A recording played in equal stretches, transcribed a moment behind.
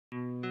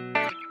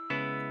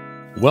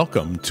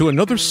Welcome to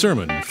another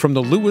sermon from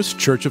the Lewes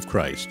Church of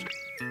Christ.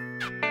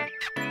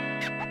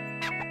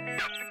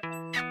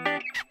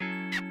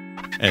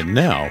 And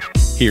now,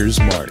 here's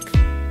Mark.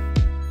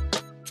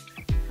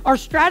 Our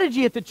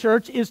strategy at the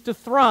church is to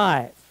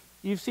thrive.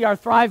 You see our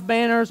Thrive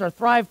banners, our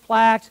Thrive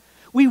plaques.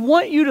 We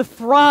want you to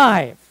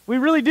thrive. We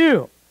really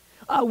do.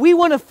 We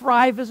want to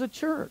thrive as a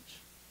church.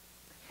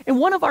 And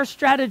one of our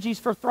strategies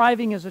for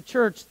thriving as a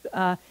church,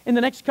 in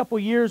the next couple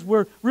years,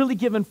 we're really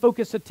giving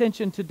focused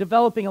attention to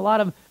developing a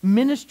lot of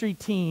ministry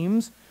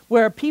teams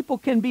where people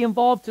can be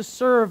involved to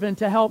serve and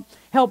to help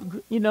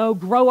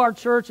grow our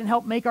church and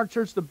help make our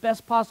church the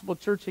best possible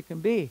church it can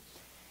be.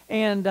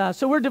 And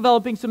so we're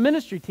developing some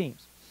ministry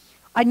teams.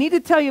 I need to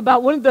tell you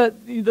about one of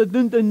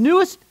the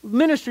newest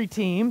ministry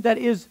team that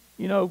is,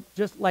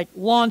 just like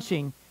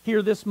launching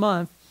here this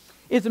month,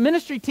 is a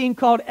ministry team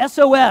called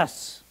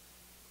SOS.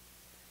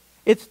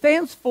 It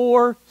stands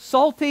for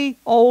Salty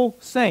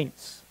Old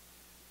Saints.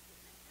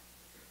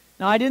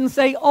 Now, I didn't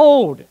say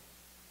old,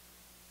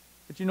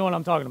 but you know what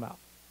I'm talking about.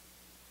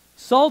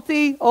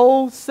 Salty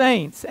Old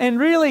Saints. And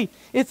really,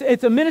 it's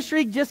a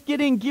ministry just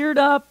getting geared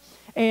up,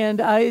 and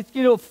it's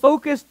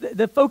focused.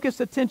 The focused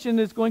attention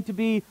is going to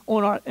be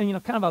on our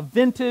kind of a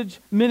vintage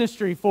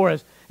ministry for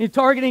us. You're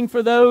targeting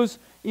for those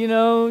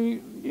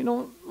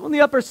on the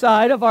upper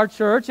side of our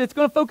church. It's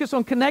going to focus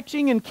on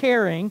connecting and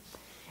caring,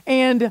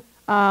 and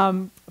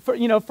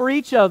for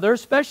each other,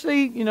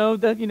 especially,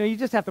 you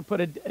just have to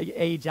put an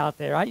age out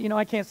there.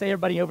 I can't say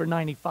everybody over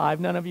 95.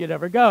 None of you'd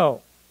ever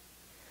go.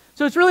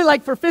 So it's really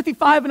like for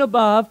 55 and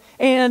above.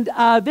 And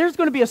there's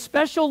going to be a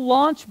special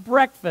launch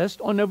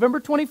breakfast on November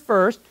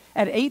 21st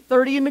at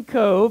 8:30 in the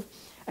Cove.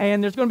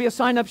 And there's going to be a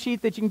sign-up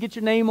sheet that you can get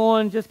your name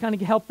on, just kind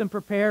of help them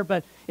prepare.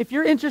 But if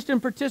you're interested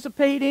in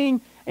participating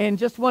and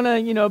just want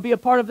to, be a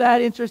part of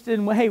that, interested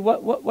in, hey,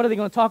 what are they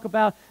going to talk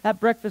about? That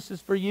breakfast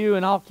is for you,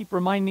 and I'll keep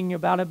reminding you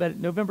about it. But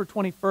November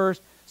 21st,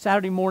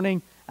 Saturday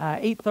morning,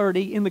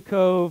 8:30 in the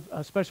Cove,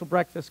 a special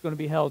breakfast is going to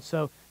be held.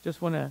 So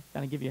just want to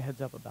kind of give you a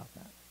heads up about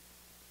that.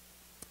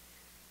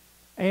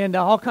 And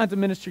all kinds of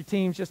ministry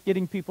teams, just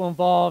getting people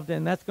involved,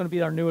 and that's going to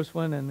be our newest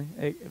one, and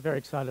very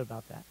excited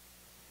about that.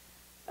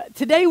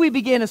 Today we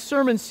begin a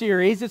sermon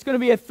series. It's going to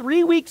be a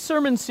 3-week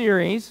sermon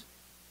series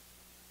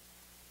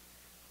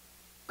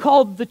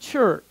called The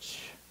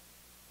Church.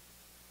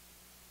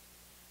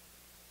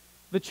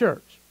 The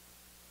Church.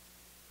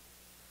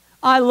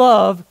 I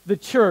love the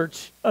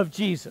Church of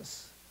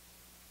Jesus.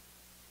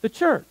 The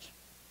church.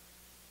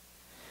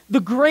 The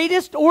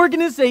greatest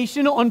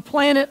organization on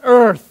planet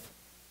Earth.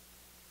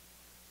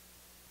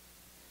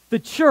 The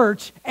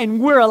church, and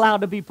we're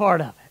allowed to be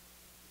part of it.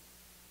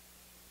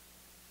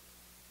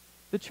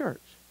 The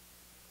church.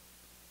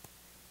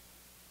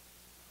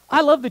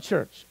 I love the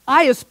church.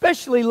 I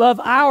especially love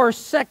our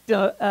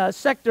sector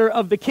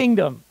of the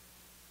kingdom.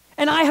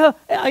 And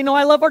I know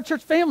I love our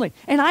church family.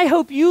 And I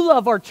hope you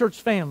love our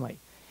church family.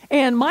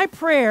 And my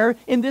prayer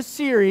in this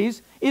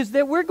series is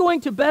that we're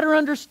going to better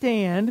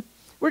understand.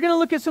 We're going to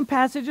look at some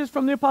passages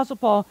from the Apostle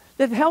Paul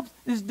that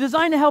is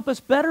designed to help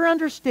us better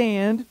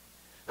understand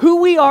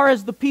who we are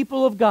as the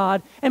people of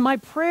God. And my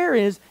prayer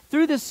is,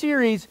 through this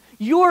series,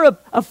 your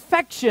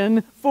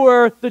affection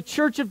for the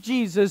Church of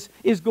Jesus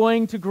is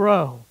going to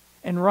grow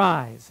and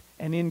rise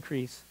and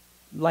increase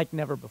like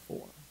never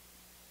before.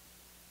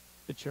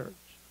 The church.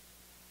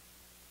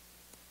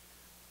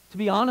 To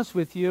be honest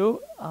with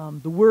you,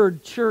 the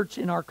word church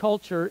in our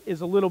culture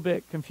is a little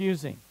bit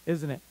confusing,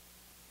 isn't it?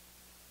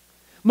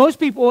 Most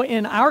people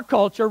in our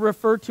culture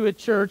refer to a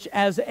church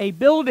as a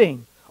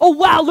building. Oh,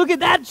 wow, look at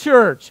that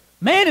church.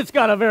 Man, it's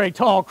got a very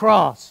tall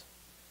cross.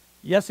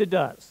 Yes, it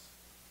does.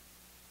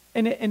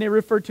 And they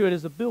refer to it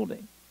as a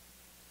building.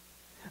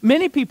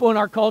 Many people in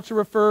our culture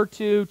refer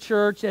to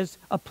church as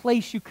a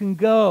place you can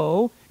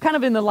go, kind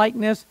of in the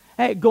likeness,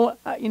 hey, I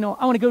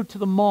want to go to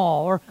the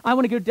mall, or I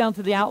want to go down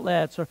to the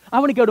outlets, or I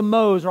want to go to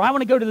Moe's, or I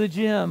want to go to the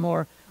gym,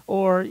 or I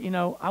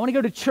want to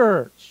go to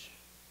church.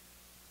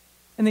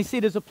 And they see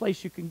it as a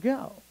place you can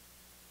go.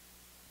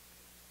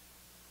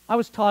 I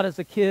was taught as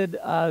a kid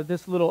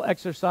this little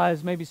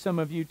exercise, maybe some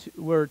of you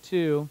were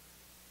too.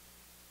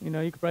 You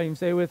could probably even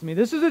say it with me.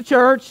 This is a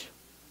church.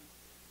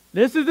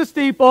 This is the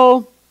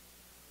steeple.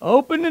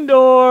 Open the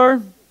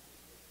door.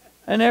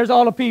 And there's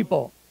all the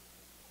people.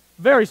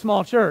 Very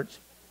small church.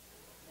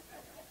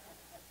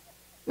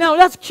 Now,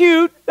 that's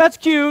cute. That's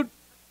cute.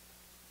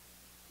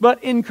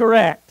 But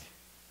incorrect.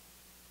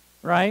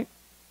 Right?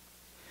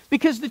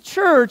 Because the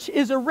church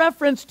is a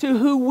reference to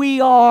who we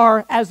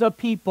are as a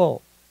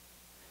people.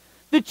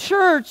 The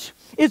church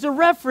is a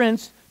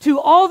reference to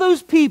all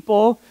those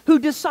people who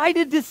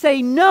decided to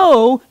say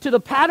no to the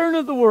pattern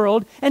of the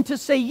world and to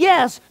say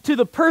yes to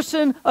the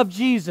person of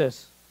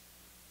Jesus.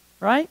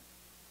 Right?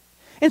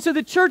 And so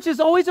the church is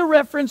always a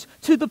reference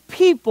to the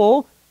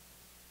people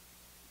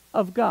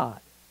of God.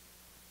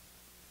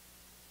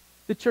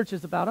 The church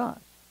is about us.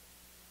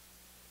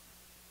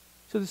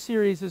 So the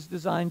series is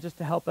designed just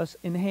to help us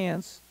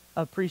enhance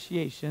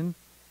appreciation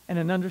and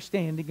an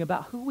understanding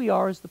about who we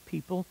are as the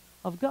people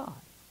of God.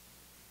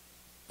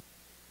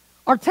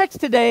 Our text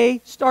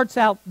today starts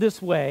out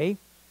this way.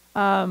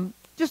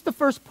 Just the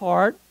first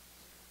part.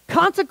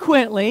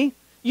 Consequently,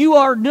 you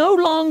are no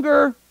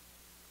longer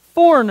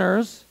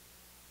foreigners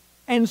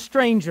and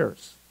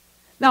strangers.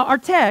 Now, our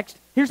text,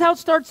 here's how it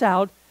starts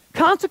out.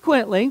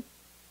 Consequently,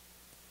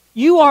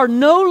 you are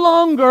no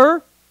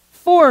longer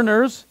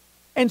foreigners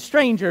and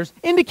strangers,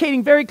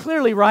 indicating very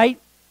clearly, right,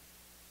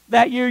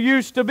 that you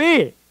used to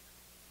be.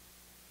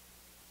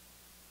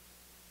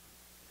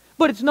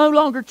 But it's no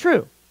longer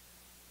true.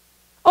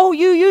 Oh,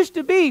 you used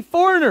to be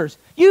foreigners.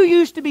 You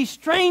used to be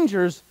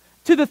strangers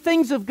to the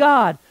things of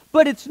God,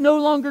 but it's no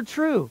longer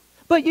true.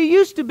 But you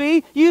used to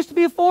be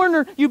a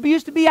foreigner. You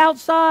used to be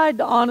outside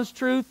the honest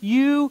truth.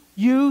 You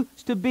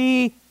used to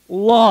be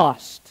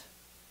lost.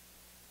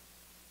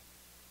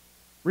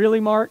 Really,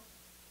 Mark?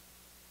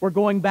 We're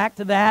going back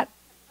to that?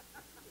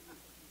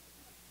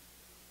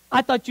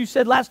 I thought you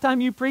said last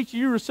time you preached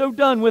you were so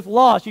done with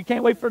lost, you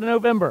can't wait for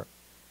November.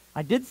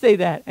 I did say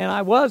that, and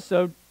I was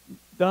so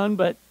done,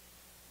 but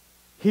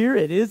here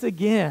it is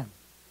again.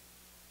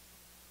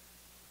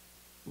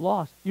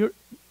 Lost. You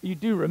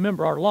do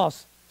remember our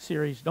Lost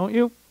series, don't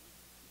you?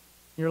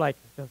 You're like,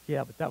 oh,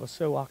 yeah, but that was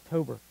so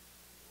October.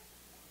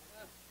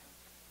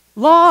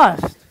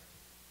 Lost.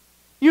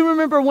 You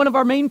remember one of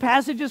our main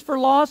passages for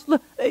Lost?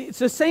 Look, it's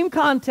the same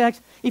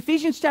context.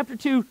 Ephesians chapter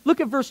 2,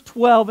 look at verse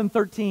 12 and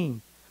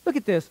 13. Look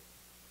at this.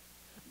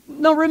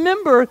 Now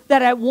remember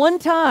that at one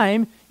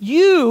time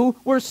you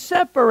were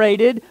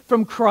separated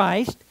from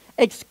Christ,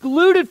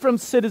 excluded from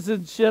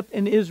citizenship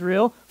in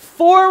Israel,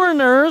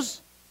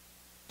 foreigners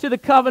to the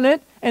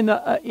covenant and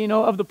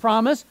of the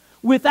promise,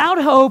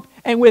 without hope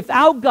and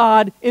without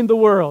God in the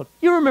world.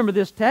 You remember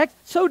this text?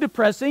 So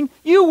depressing.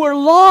 You were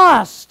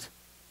lost.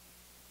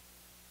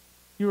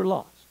 You were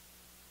lost.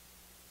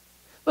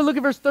 But look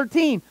at verse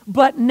 13.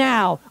 But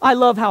now, I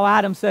love how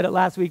Adam said it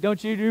last week.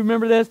 Don't you? Do you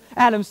remember this?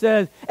 Adam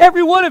says,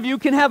 every one of you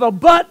can have a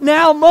but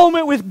now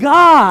moment with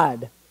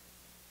God.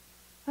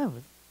 I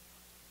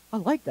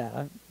like that.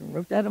 I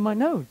wrote that in my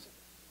notes.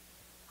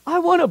 I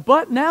want a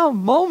but now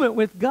moment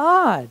with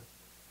God.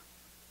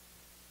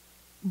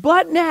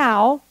 But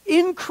now,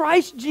 in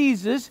Christ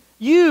Jesus,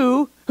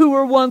 you who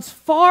were once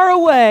far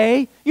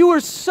away, you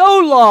were so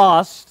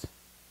lost,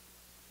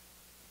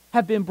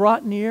 have been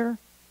brought near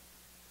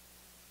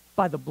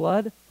by the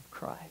blood of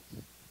Christ.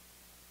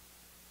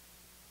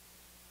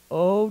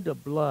 Oh, the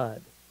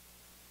blood.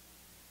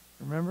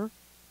 Remember?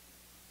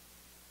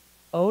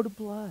 Oh, the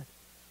blood.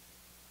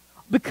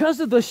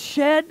 Because of the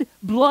shed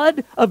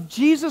blood of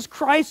Jesus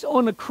Christ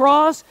on the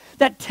cross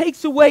that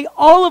takes away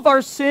all of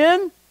our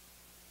sin,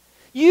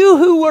 you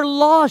who were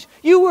lost,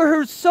 you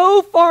were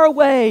so far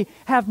away,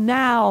 have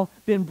now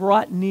been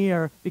brought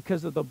near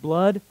because of the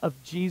blood of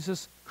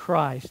Jesus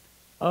Christ.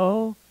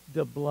 Oh,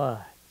 the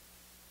blood.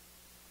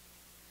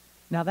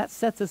 Now that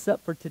sets us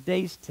up for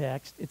today's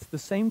text. It's the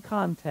same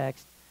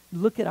context.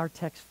 Look at our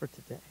text for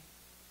today.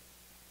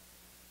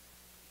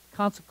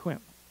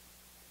 Consequently,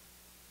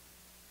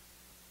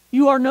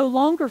 you are no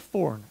longer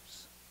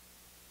foreigners.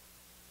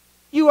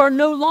 You are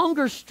no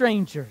longer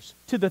strangers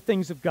to the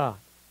things of God,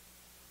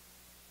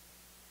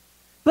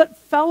 but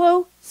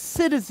fellow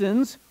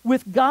citizens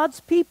with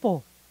God's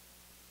people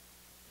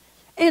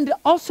and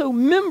also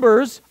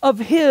members of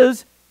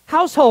His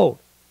household.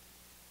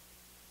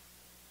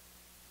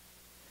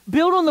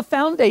 Built on the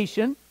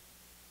foundation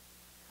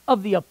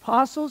of the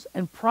apostles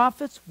and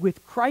prophets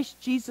with Christ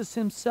Jesus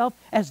Himself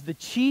as the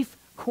chief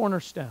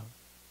cornerstone.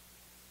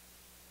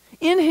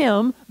 In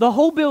Him, the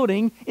whole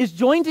building is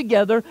joined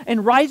together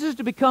and rises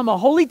to become a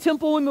holy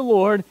temple in the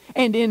Lord,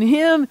 and in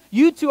Him,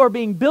 you two are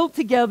being built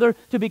together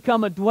to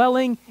become a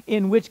dwelling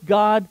in which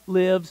God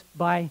lives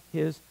by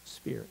His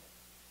Spirit.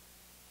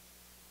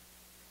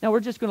 Now, we're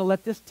just going to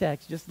let this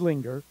text just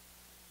linger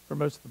for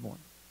most of the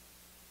morning.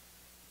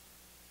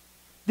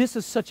 This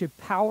is such a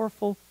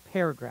powerful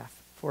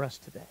paragraph for us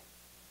today.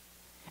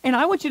 And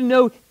I want you to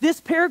know this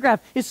paragraph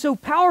is so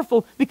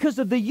powerful because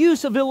of the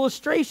use of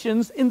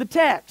illustrations in the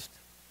text.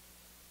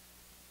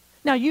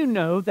 Now, you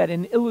know that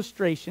an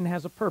illustration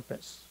has a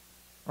purpose,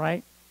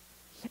 right?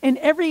 And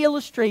every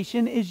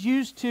illustration is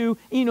used to,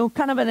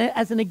 kind of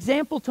as an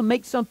example to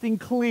make something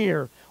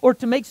clear or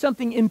to make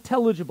something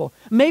intelligible.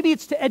 Maybe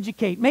it's to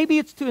educate. Maybe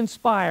it's to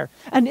inspire.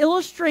 An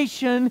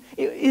illustration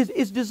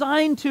is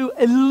designed to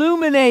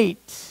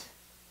illuminate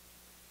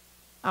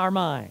our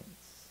minds.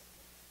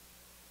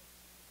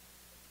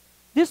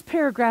 This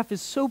paragraph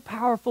is so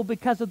powerful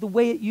because of the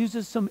way it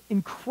uses some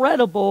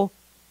incredible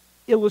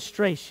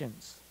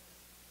illustrations.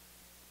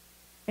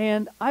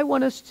 And I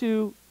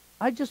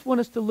just want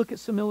us to look at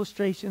some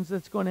illustrations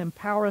that's going to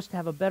empower us to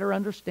have a better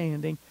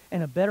understanding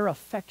and a better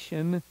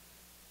affection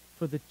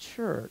for the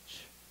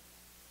church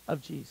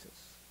of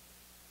Jesus.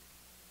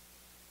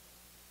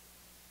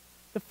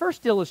 The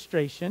first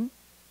illustration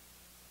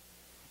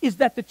is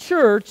that the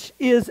church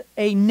is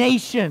a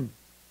nation.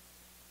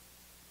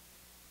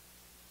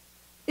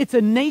 It's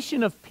a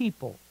nation of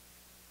people.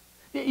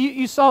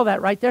 You saw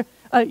that right there.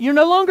 You're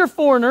no longer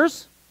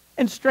foreigners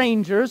and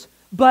strangers,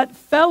 but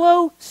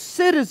fellow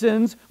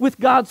citizens with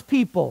God's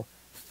people.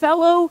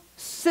 fellow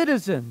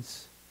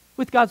citizens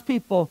with God's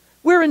people.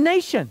 We're a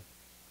nation.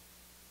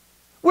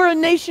 We're a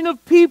nation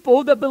of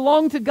people that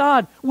belong to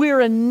God. We're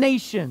a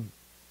nation.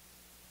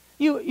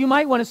 You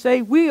might want to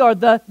say, we are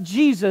the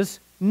Jesus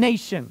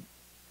nation.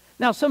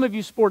 Now, some of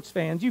you sports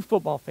fans, you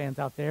football fans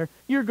out there,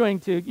 you're going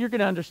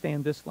to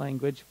understand this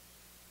language.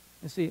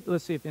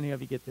 Let's see if any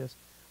of you get this.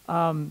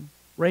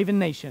 Raven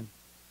Nation.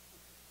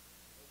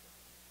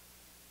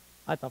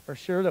 I thought for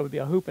sure that would be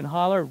a hoop and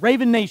holler.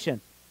 Raven Nation.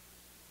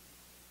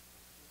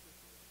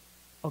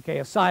 Okay,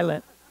 a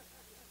silent.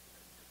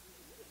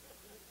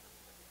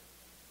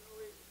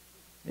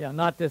 Yeah,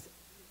 not this.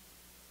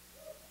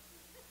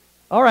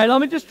 All right,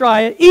 let me just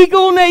try it.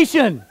 Eagle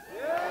Nation.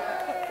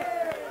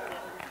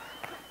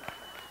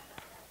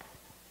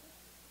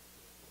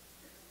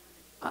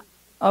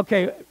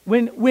 Okay,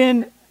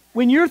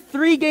 when you're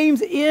 3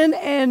 games in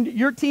and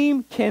your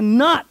team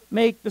cannot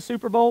make the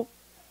Super Bowl,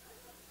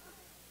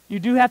 you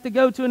do have to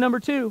go to a number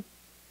 2.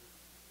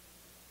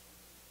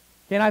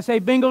 Can I say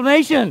Bengal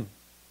Nation?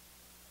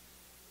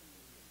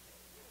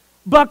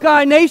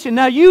 Buckeye Nation.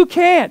 Now you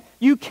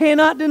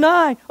cannot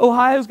deny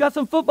Ohio's got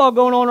some football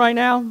going on right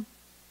now.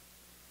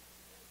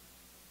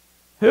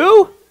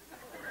 Who?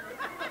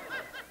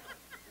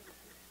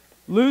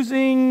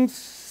 Losing,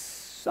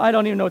 I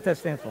don't even know what that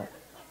stands for.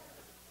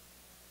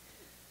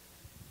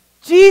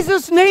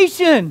 Jesus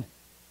Nation.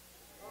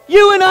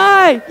 You and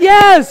I,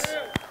 yes.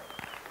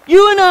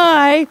 You and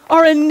I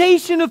are a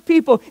nation of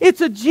people.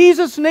 It's a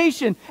Jesus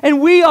nation, and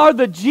we are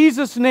the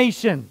Jesus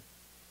nation.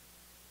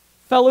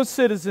 Fellow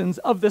citizens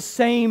of the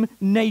same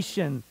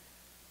nation.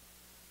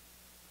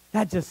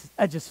 That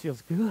just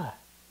feels good.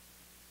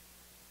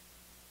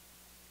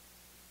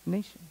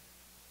 Nation.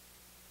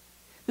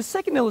 The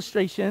second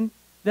illustration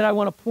that I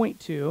want to point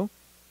to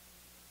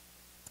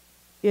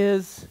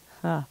is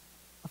a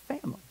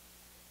family.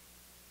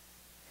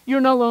 You're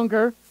no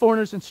longer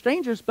foreigners and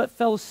strangers, but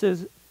fellow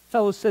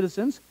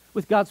citizens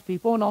with God's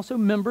people and also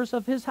members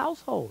of His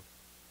household.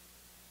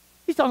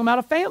 He's talking about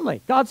a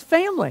family, God's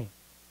family.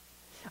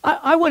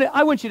 I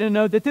want you to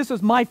know that this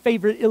is my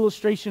favorite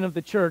illustration of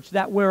the church,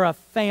 that we're a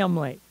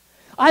family.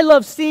 I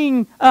love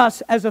seeing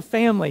us as a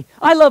family.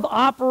 I love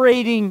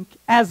operating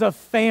as a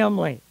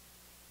family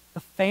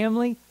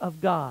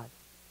of God.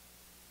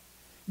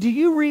 Do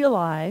you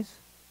realize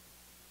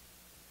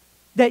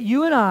that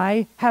you and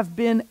I have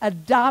been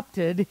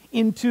adopted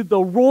into the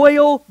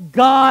royal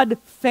God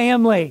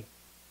family?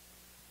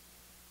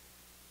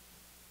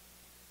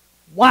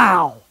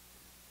 Wow.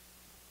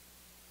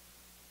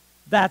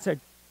 That's a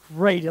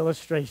great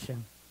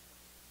illustration.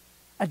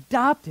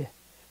 Adopted,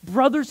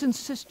 brothers and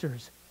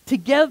sisters,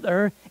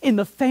 together in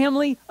the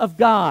family of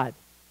God.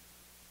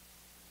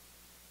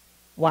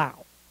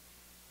 Wow.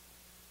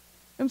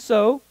 And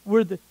so,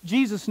 we're the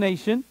Jesus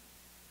nation.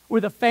 We're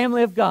the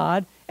family of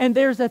God. And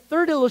there's a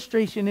third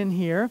illustration in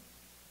here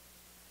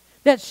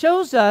that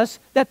shows us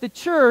that the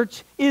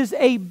church is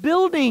a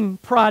building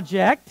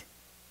project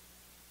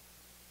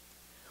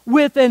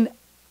with an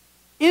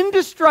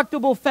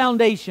indestructible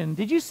foundation.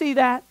 Did you see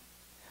that?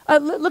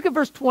 Look at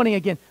verse 20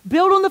 again.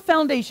 Build on the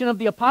foundation of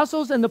the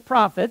apostles and the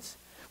prophets,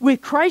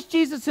 with Christ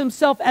Jesus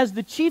Himself as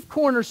the chief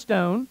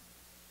cornerstone.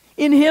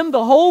 In Him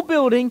the whole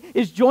building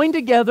is joined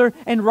together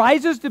and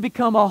rises to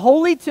become a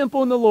holy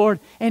temple in the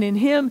Lord. And in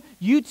Him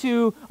you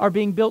too are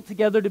being built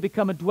together to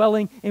become a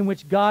dwelling in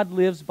which God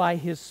lives by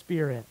His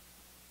Spirit.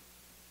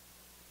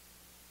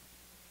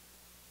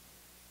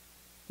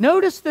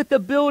 Notice that the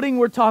building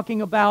we're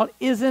talking about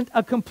isn't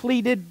a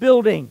completed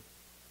building.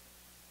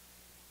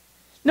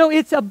 No,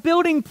 it's a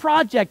building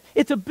project.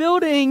 It's a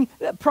building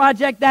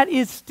project that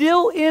is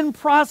still in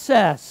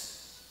process.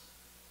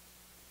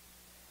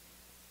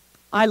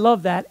 I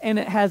love that, and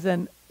it has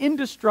an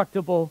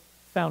indestructible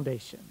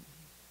foundation.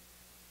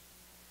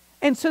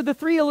 And so the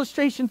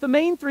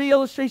main three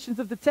illustrations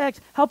of the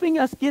text, helping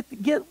us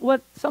get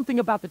something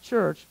about the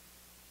church.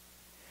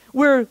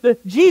 We're the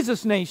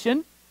Jesus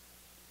nation,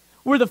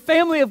 we're the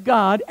family of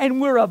God,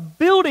 and we're a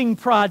building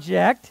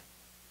project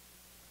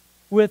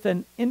with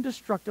an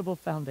indestructible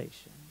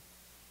foundation.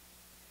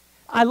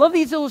 I love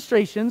these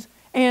illustrations,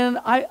 and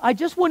I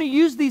just want to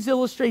use these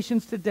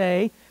illustrations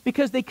today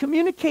because they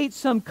communicate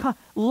some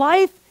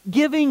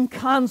life-giving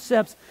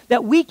concepts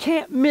that we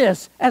can't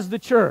miss as the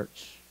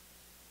church.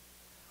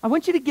 I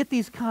want you to get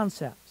these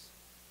concepts.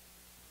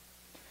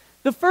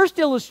 The first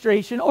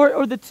illustration,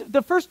 or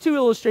the first 2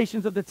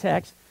 illustrations of the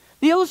text,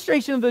 the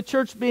illustration of the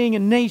church being a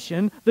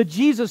nation, the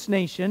Jesus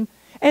nation,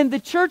 and the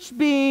church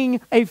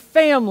being a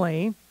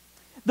family,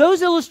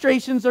 those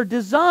illustrations are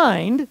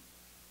designed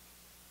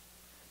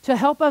to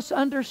help us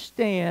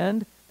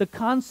understand the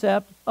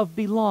concept of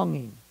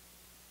belonging.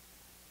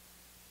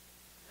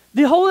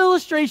 The whole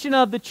illustration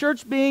of the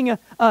church being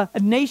a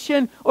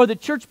nation or the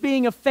church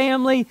being a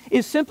family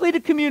is simply to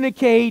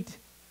communicate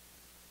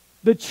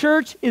the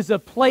church is a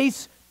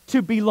place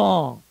to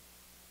belong.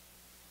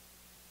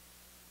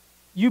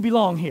 You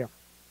belong here.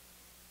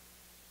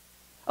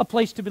 A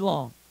place to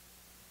belong.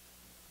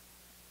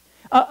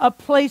 A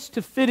place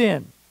to fit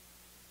in.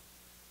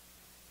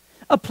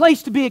 A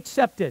place to be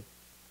accepted.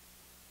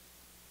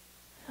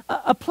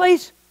 a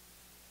place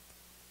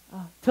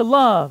to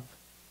love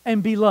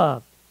and be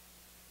loved,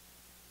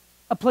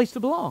 a place to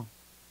belong.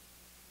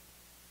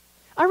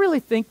 I really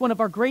think one of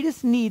our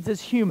greatest needs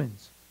as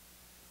humans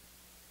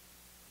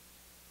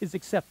is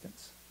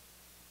acceptance.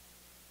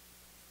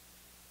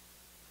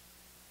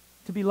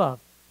 To be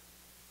loved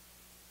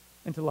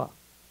and to love.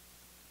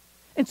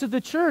 And so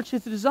the church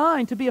is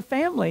designed to be a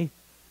family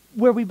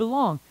where we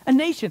belong. A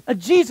nation, a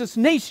Jesus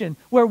nation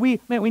where we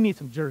need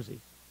some jerseys.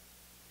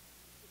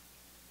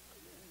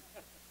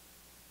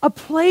 A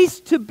place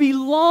to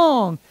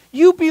belong.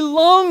 You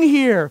belong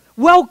here.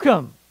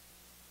 Welcome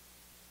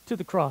to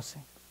the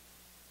crossing.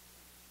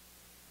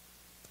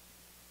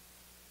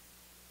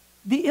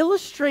 The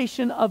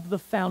illustration of the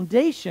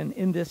foundation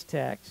in this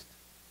text,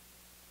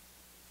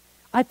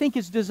 I think,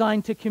 is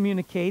designed to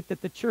communicate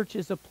that the church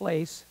is a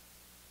place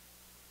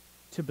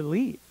to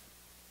believe.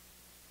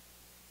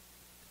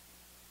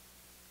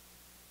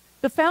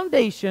 The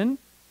foundation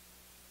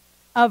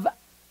of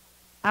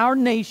our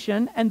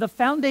nation and the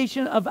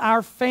foundation of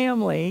our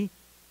family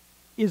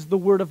is the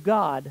Word of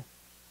God.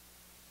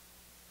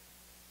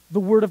 The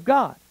Word of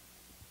God.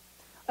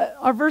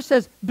 Our verse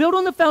says, build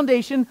on the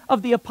foundation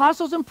of the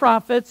apostles and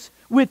prophets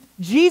with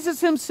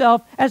Jesus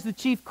himself as the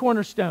chief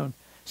cornerstone.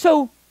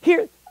 So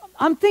here,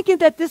 I'm thinking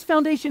that this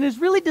foundation is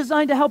really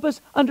designed to help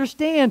us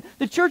understand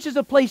the church is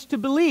a place to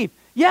believe.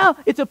 Yeah,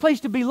 it's a place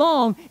to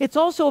belong. It's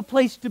also a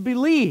place to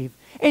believe.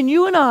 And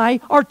you and I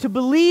are to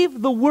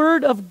believe the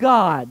Word of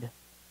God.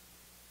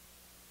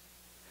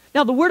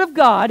 Now, the Word of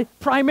God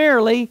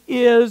primarily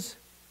is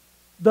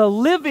the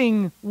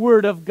living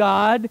Word of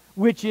God,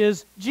 which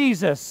is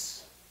Jesus.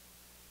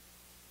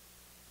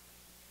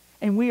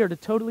 And we are to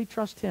totally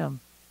trust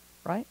Him,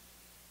 right?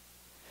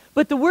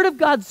 But the Word of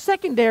God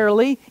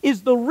secondarily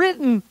is the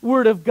written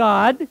Word of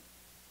God,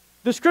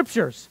 the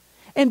Scriptures.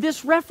 And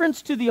this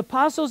reference to the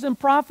apostles and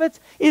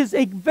prophets is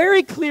a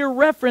very clear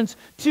reference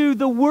to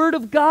the Word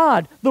of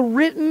God, the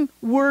written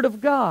Word of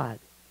God.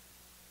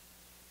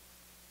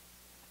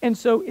 And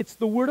so it's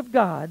the Word of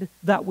God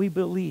that we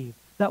believe,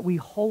 that we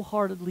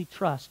wholeheartedly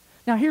trust.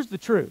 Now here's the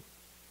truth.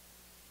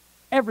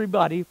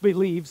 Everybody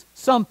believes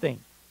something.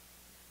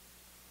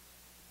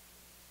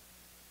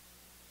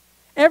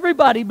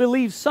 Everybody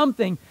believes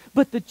something,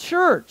 but the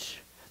church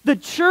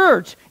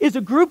is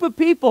a group of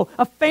people,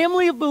 a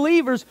family of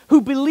believers who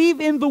believe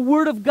in the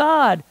Word of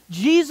God,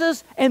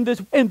 Jesus and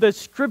the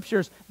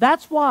Scriptures.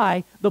 That's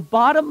why the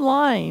bottom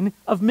line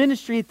of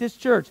ministry at this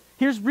church,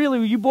 here's really,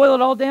 when you boil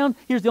it all down,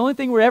 here's the only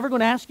thing we're ever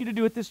going to ask you to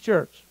do at this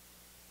church.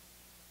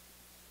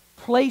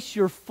 Place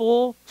your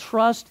full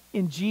trust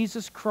in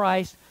Jesus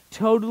Christ,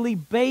 totally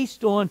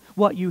based on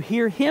what you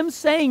hear Him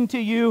saying to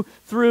you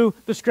through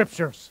the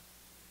Scriptures.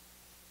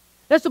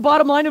 That's the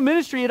bottom line of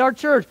ministry at our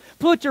church.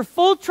 Put your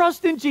full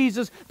trust in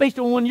Jesus based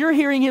on when you're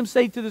hearing Him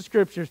say to the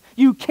Scriptures.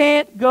 You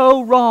can't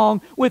go wrong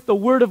with the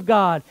Word of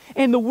God.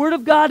 And the Word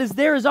of God is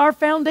there as our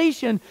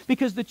foundation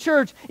because the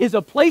church is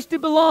a place to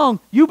belong.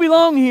 You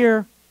belong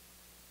here.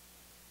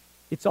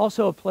 It's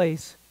also a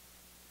place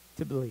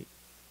to believe.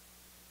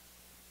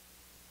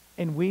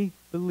 And we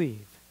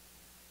believe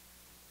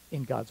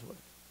in God's Word.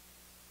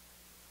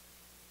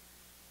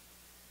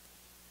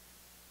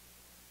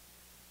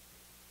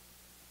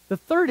 The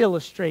third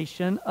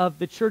illustration of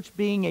the church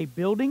being a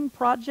building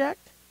project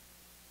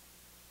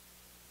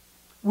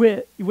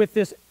with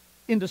this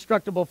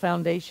indestructible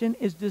foundation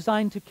is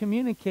designed to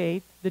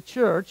communicate the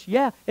church.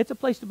 Yeah, it's a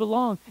place to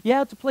belong.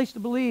 Yeah, it's a place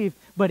to believe,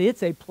 but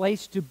it's a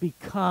place to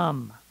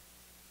become.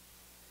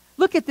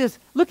 Look at this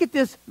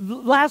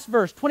last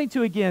verse,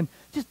 22 again.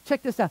 Just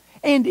check this out.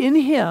 And in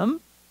Him,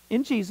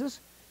 in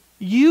Jesus,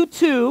 you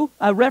too,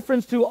 a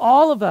reference to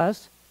all of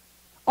us,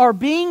 are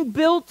being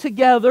built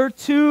together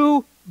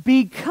to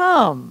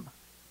become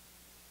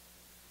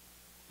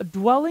a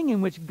dwelling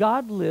in which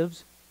God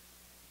lives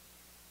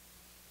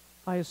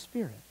by His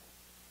Spirit.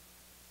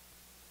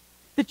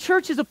 The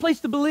church is a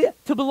place to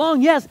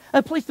belong, yes.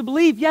 A place to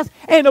believe, yes.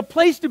 And a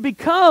place to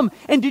become.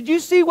 And did you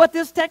see what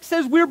this text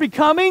says we're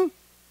becoming?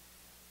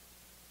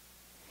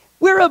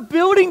 We're a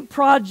building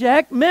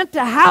project meant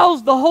to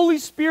house the Holy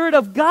Spirit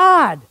of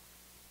God.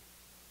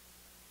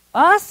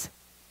 Us?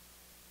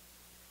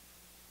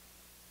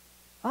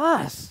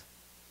 Us.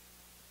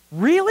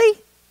 Really?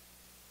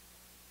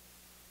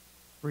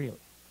 Really.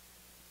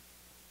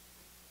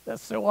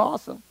 That's so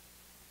awesome.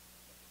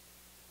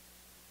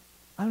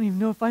 I don't even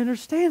know if I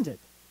understand it.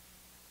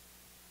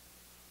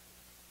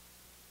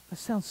 That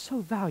sounds so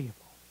valuable.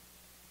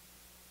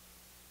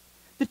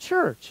 The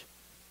church,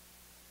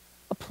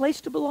 a place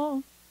to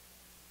belong,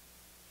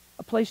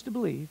 a place to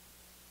believe,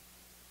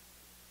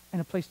 and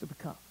a place to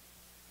become.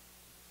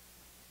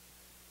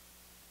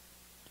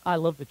 I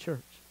love the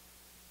church.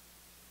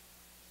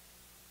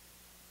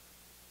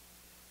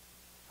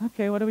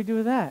 Okay, what do we do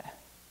with that?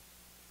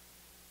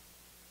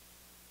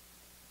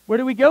 Where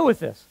do we go with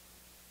this?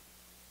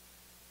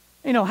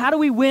 How do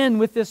we win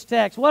with this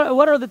text?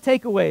 What are the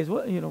takeaways?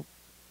 What do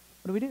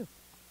we do?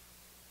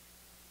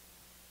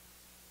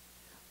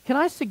 Can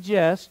I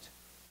suggest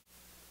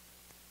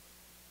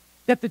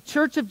that the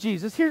church of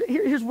Jesus,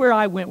 here's where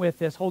I went with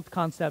this whole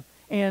concept,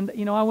 and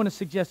I want to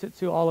suggest it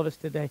to all of us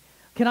today.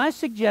 Can I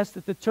suggest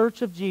that the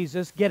church of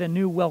Jesus get a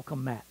new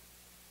welcome mat?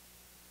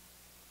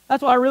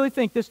 That's what I really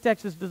think this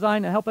text is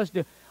designed to help us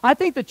do. I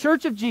think the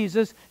church of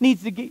Jesus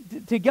needs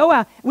to go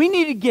out. We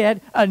need to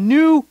get a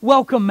new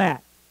welcome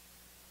mat.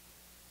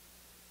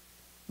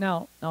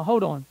 Now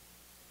hold on.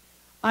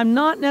 I'm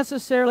not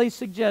necessarily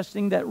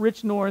suggesting that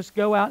Rich Norris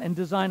go out and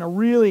design a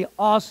really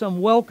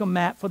awesome welcome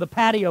mat for the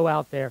patio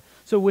out there.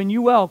 So when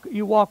you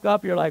walk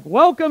up, you're like,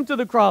 welcome to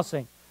the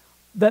crossing.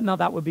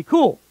 That would be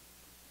cool.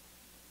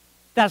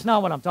 That's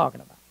not what I'm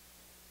talking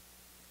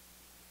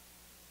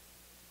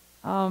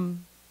about.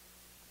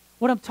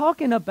 What I'm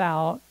talking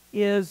about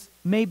is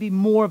maybe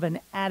more of an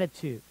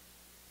attitude.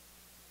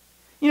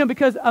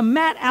 Because a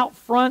mat out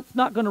front's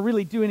not going to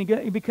really do any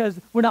good because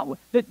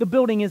the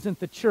building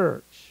isn't the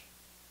church.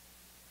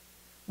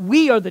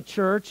 We are the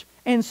church,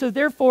 and so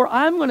therefore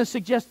I'm going to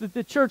suggest that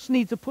the church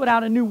needs to put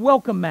out a new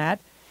welcome mat,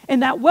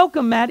 and that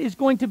welcome mat is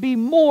going to be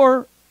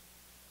more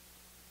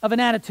of an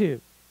attitude.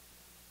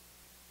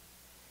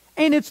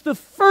 And it's the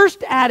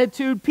first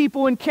attitude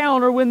people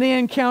encounter when they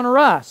encounter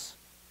us.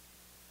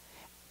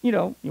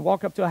 You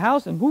walk up to a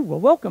house and, ooh, a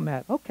welcome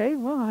mat. Okay,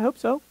 well, I hope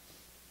so.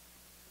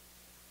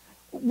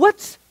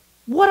 What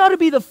ought to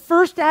be the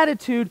first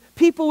attitude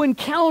people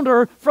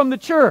encounter from the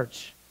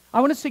church? I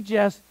want to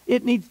suggest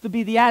it needs to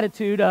be the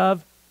attitude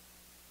of,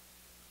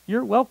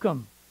 you're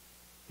welcome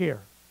here.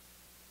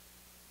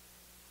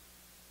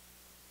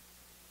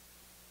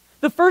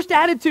 The first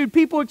attitude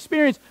people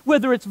experience,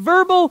 whether it's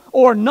verbal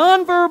or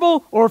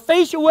nonverbal or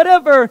facial,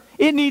 whatever,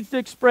 it needs to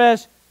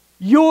express,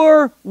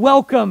 you're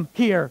welcome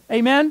here.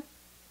 Amen?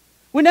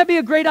 Wouldn't that be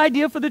a great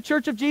idea for the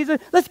church of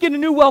Jesus? Let's get a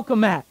new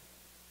welcome mat.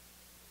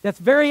 That's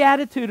very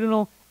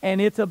attitudinal,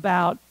 and it's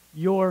about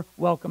your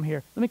welcome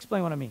here. Let me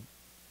explain what I mean.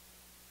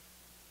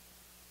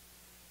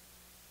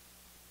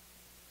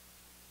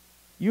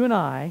 You and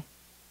I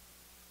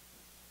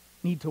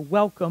need to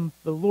welcome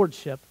the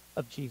lordship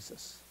of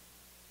Jesus.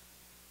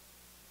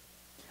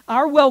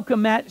 Our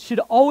welcome mat should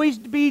always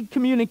be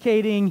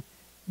communicating,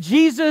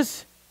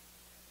 Jesus,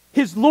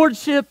 his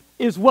lordship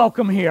is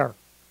welcome here.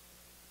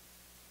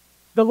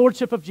 The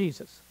lordship of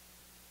Jesus.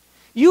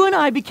 You and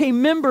I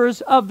became members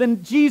of the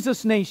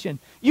Jesus nation.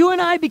 You and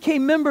I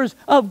became members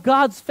of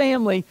God's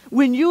family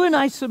when you and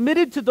I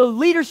submitted to the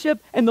leadership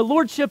and the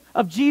lordship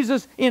of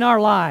Jesus in our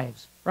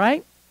lives,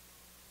 right?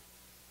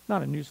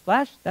 Not a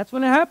newsflash. That's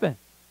when it happened.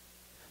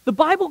 The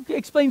Bible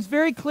explains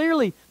very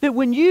clearly that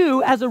when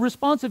you, as a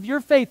response of your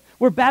faith,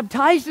 were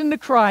baptized into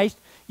Christ,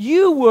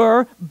 you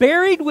were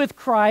buried with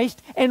Christ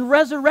and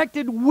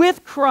resurrected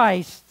with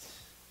Christ.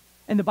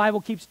 And the Bible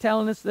keeps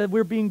telling us that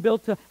we're being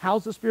built to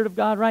house the Spirit of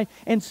God, right?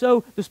 And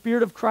so the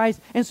Spirit of Christ.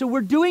 And so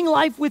we're doing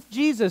life with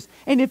Jesus.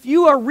 And if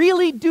you are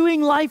really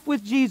doing life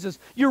with Jesus,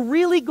 you're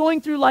really going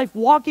through life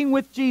walking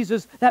with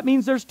Jesus, that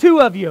means there's two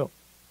of you.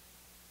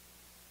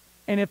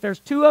 And if there's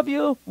two of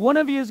you, one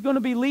of you is going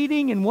to be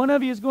leading and one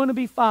of you is going to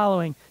be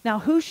following. Now,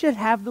 who should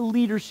have the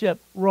leadership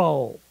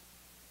role?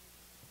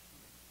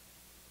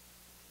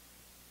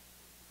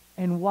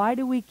 And why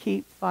do we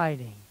keep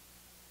fighting?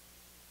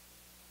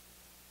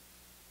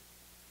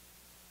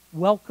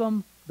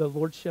 Welcome the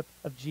lordship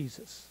of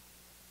Jesus.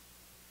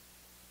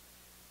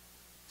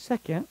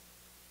 Second,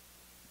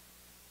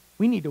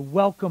 we need to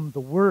welcome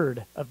the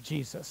word of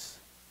Jesus.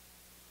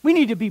 We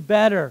need to be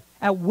better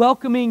at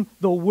welcoming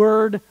the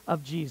word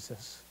of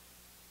Jesus.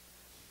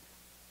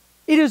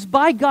 It is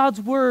by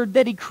God's word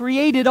that he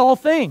created all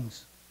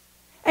things.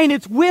 And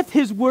it's with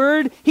his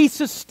word he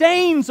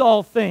sustains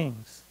all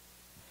things.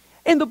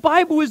 And the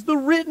Bible is the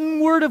written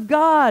word of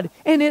God.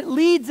 And it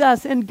leads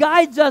us and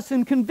guides us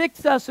and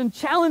convicts us and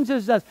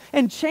challenges us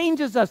and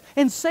changes us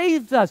and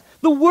saves us.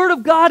 The word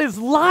of God is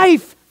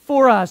life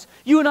for us.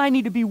 You and I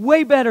need to be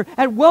way better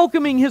at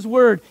welcoming his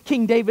word.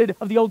 King David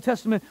of the Old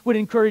Testament would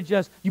encourage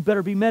us, you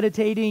better be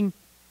meditating.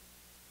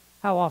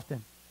 How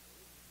often?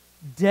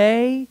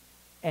 Day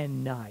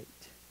and night.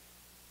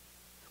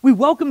 We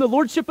welcome the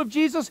lordship of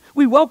Jesus.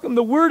 We welcome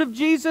the word of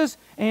Jesus.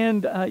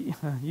 And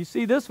you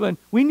see this one.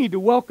 We need to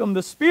welcome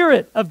the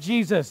Spirit of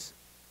Jesus.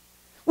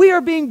 We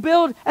are being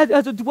built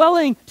as a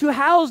dwelling to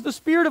house the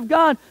Spirit of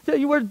God,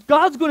 where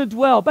God's going to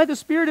dwell by the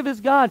Spirit of his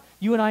God.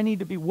 You and I need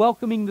to be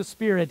welcoming the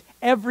Spirit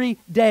every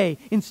day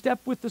in step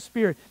with the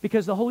Spirit,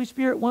 because the Holy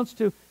Spirit wants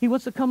to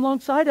come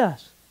alongside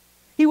us.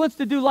 He wants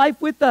to do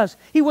life with us.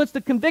 He wants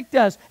to convict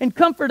us and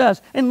comfort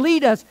us and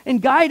lead us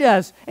and guide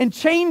us and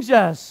change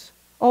us.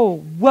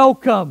 Oh,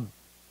 welcome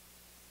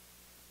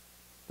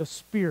the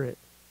Spirit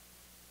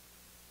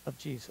of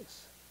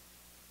Jesus.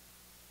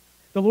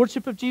 The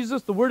lordship of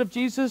Jesus, the word of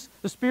Jesus,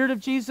 the Spirit of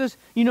Jesus.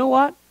 You know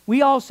what?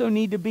 We also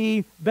need to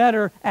be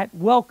better at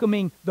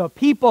welcoming the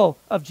people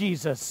of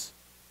Jesus.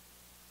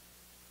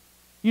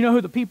 You know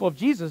who the people of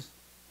Jesus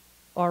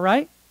are,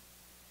 right?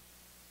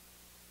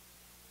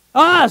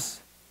 Us.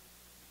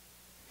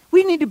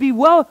 We need to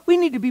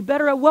be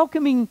better at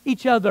welcoming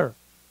each other.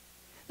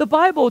 The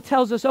Bible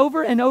tells us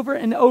over and over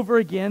and over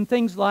again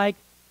things like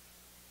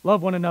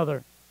love one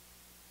another,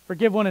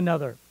 forgive one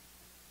another,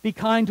 Be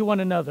kind to one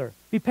another.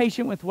 Be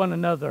patient with one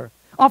another.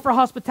 Offer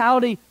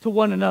hospitality to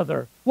one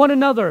another. One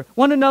another,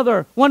 one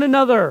another, one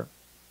another.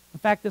 In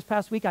fact, this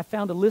past week I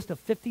found a list of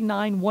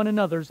 59 one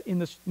another's in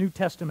the New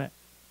Testament.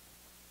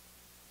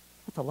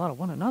 That's a lot of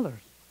one another's.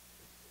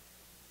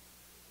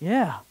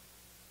 Yeah.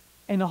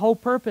 And the whole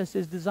purpose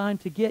is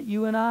designed to get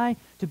you and I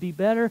to be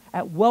better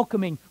at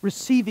welcoming,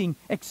 receiving,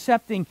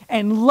 accepting,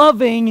 and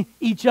loving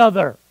each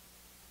other.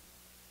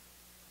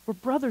 We're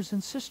brothers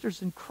and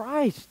sisters in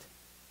Christ.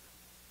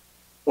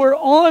 We're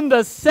on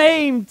the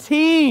same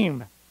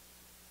team.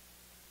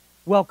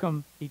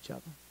 Welcome each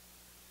other.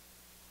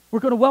 We're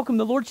going to welcome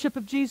the Lordship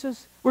of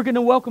Jesus. We're going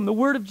to welcome the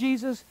Word of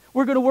Jesus.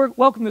 We're going to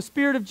welcome the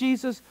Spirit of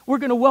Jesus. We're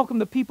going to welcome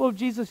the people of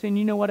Jesus. And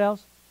you know what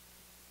else?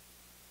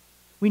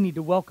 We need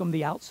to welcome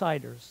the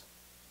outsiders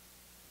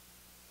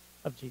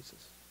of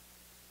Jesus.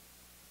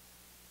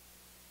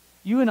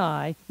 You and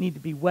I need to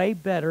be way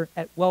better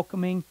at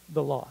welcoming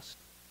the lost,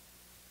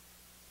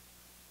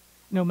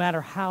 no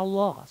matter how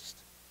lost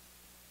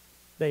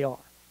they are.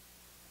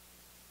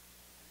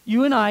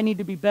 You and I need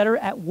to be better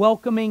at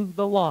welcoming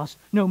the lost,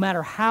 no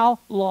matter how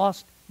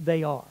lost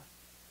they are.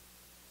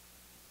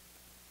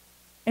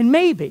 And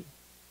maybe,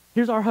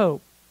 here's our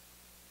hope,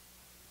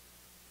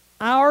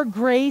 our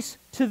grace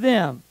to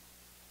them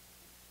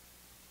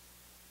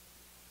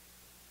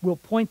will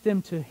point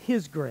them to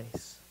His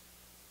grace.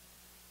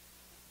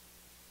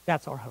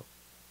 That's our hope.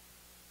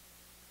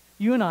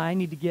 You and I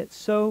need to get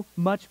so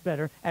much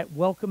better at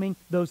welcoming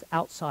those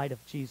outside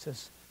of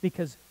Jesus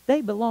because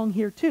they belong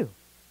here too.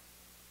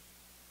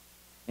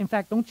 In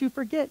fact, don't you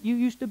forget, you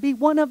used to be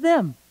one of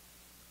them.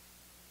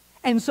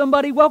 And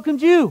somebody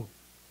welcomed you.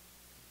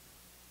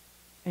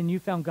 And you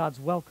found God's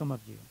welcome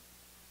of you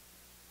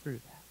through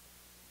that.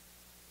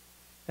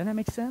 Doesn't that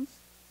make sense?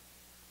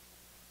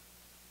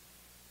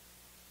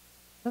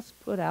 Let's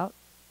put out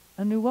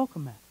a new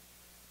welcome mat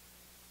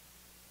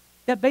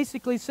that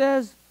basically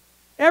says,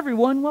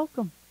 everyone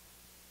welcome.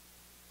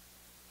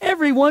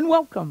 Everyone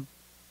welcome.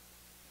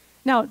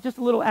 Now, just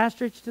a little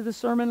asterisk to the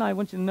sermon I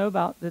want you to know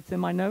about that's in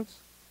my notes.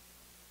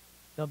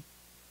 The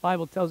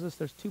Bible tells us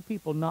there's two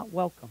people not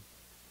welcome.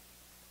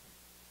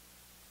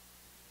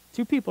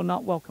 Two people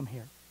not welcome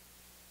here.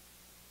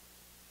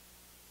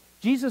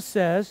 Jesus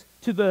says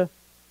to the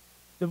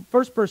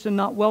first person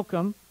not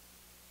welcome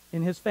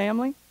in his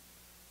family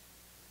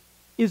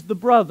is the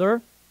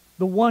brother,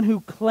 the one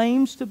who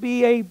claims to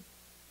be a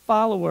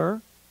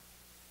follower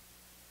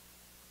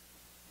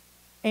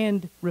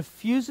and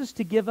refuses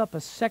to give up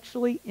a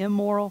sexually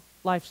immoral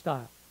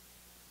lifestyle.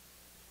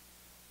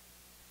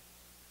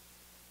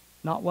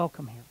 Not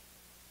welcome here.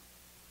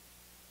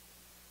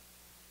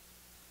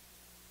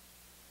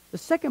 The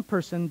second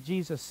person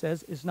Jesus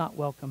says is not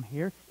welcome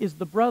here is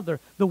the brother,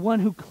 the one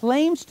who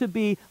claims to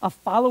be a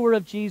follower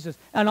of Jesus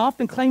and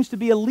often claims to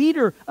be a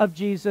leader of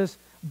Jesus,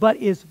 but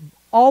is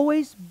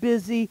always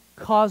busy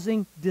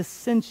causing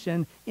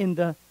dissension in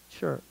the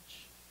church.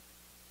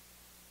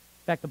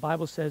 In fact, the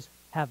Bible says,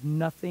 have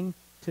nothing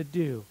to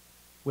do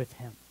with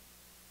him.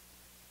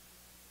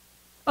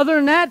 Other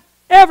than that,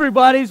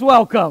 everybody's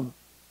welcome.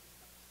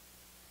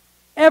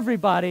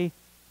 Everybody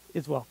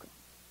is welcome.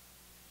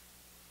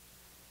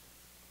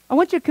 I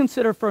want you to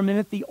consider for a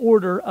minute the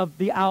order of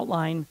the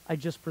outline I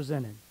just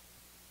presented.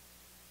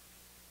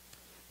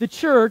 The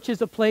church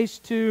is a place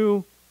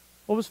to,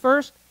 what was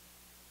first?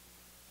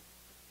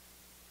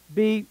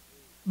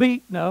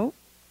 No.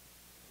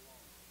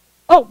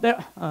 Oh,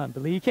 there, I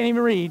believe you can't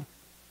even read.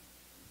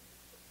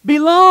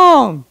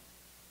 Belong.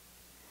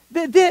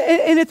 And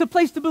it's a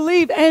place to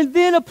believe and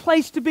then a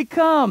place to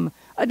become.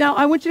 Now,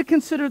 I want you to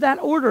consider that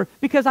order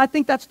because I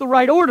think that's the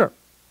right order.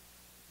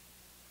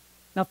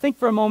 Now, think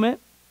for a moment.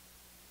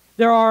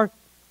 There are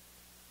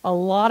a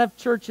lot of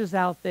churches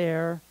out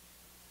there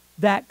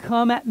that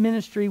come at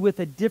ministry with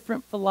a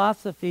different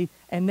philosophy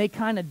and they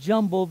kind of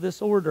jumble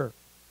this order.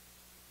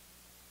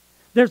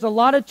 There's a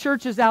lot of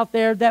churches out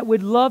there that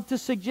would love to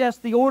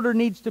suggest the order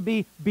needs to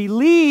be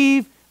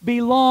believe,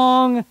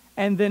 belong,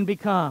 and then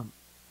become.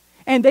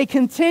 And they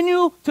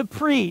continue to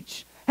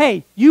preach,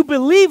 hey, you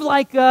believe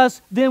like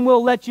us, then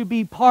we'll let you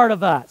be part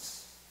of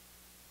us.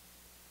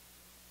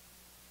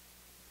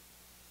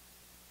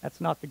 That's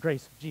not the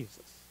grace of Jesus.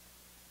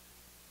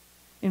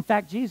 In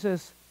fact,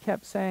 Jesus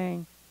kept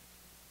saying,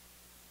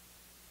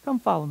 come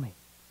follow me.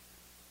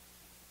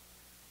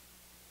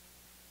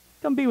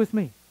 Come be with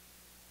me.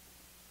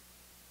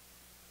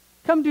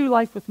 Come do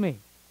life with me.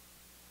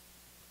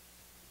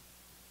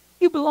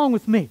 You belong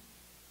with me.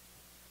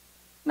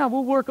 Now,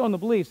 we'll work on the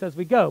beliefs as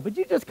we go, but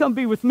you just come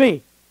be with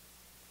me.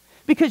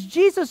 Because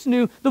Jesus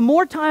knew the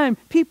more time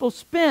people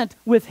spent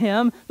with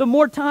him, the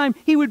more time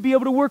he would be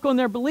able to work on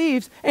their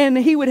beliefs and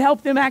he would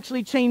help them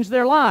actually change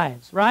their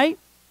lives, right?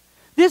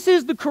 This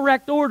is the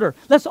correct order.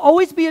 Let's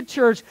always be a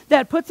church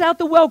that puts out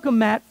the welcome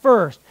mat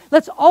first.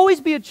 Let's always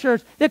be a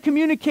church that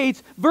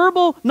communicates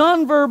verbal,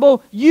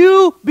 nonverbal,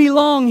 you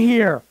belong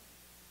here.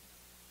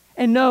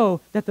 And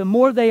know that the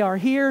more they are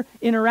here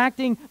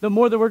interacting, the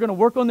more that we're going to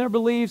work on their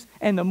beliefs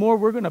and the more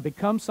we're going to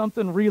become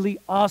something really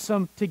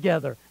awesome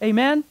together.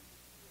 Amen?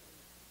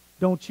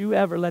 Don't you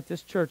ever let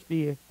this church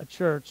be a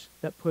church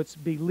that puts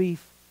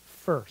belief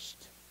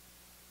first.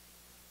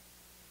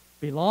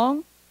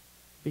 Belong,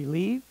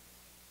 believe,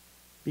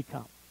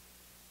 become.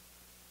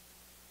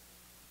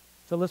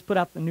 So let's put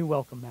out the new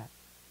welcome mat.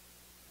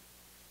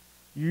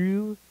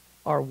 You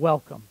are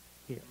welcome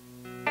here.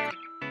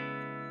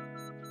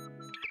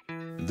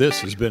 This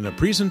has been a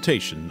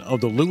presentation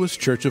of the Lewes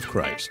Church of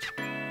Christ.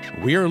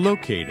 We are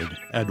located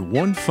at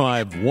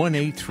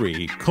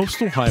 15183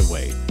 Coastal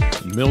Highway,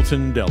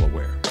 Milton,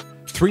 Delaware,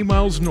 3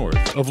 miles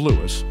north of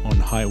Lewes on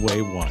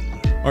Highway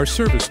 1. Our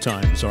service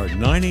times are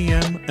 9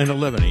 a.m. and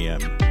 11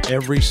 a.m.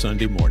 every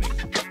Sunday morning.